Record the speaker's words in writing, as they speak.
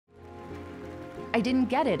I didn't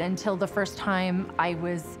get it until the first time I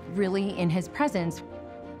was really in his presence.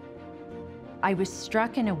 I was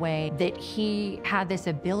struck in a way that he had this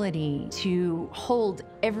ability to hold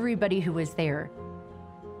everybody who was there.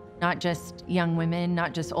 Not just young women,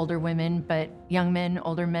 not just older women, but young men,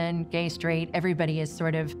 older men, gay, straight, everybody is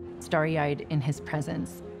sort of starry-eyed in his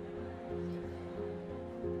presence.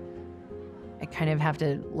 I kind of have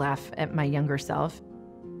to laugh at my younger self,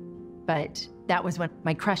 but that was when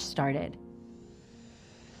my crush started.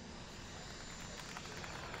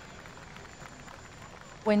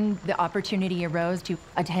 When the opportunity arose to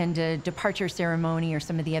attend a departure ceremony or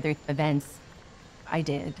some of the other events, I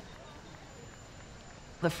did.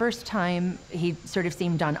 The first time, he sort of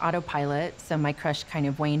seemed on autopilot, so my crush kind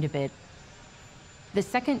of waned a bit. The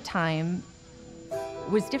second time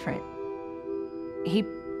was different. He,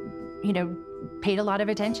 paid a lot of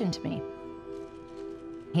attention to me.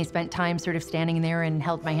 He spent time sort of standing there and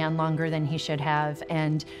held my hand longer than he should have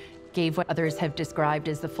and gave what others have described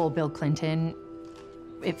as the full Bill Clinton.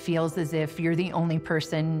 It feels as if you're the only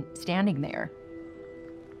person standing there.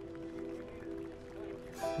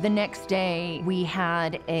 The next day, we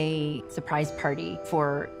had a surprise party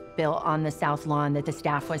for Bill on the South Lawn that the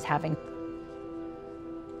staff was having.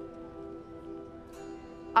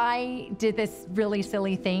 I did this really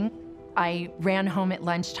silly thing. I ran home at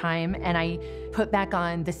lunchtime and I put back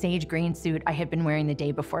on the sage green suit I had been wearing the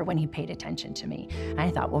day before when he paid attention to me. And I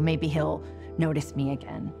thought, well, maybe he'll notice me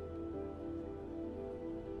again.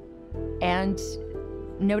 And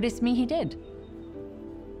notice me he did.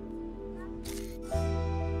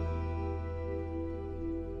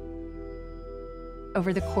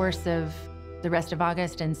 Over the course of the rest of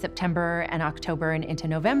August and September and October and into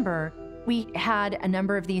November, we had a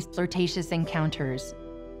number of these flirtatious encounters.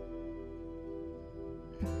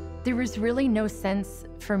 There was really no sense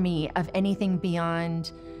for me of anything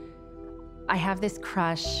beyond, I have this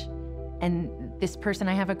crush, and this person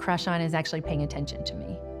I have a crush on is actually paying attention to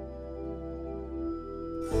me.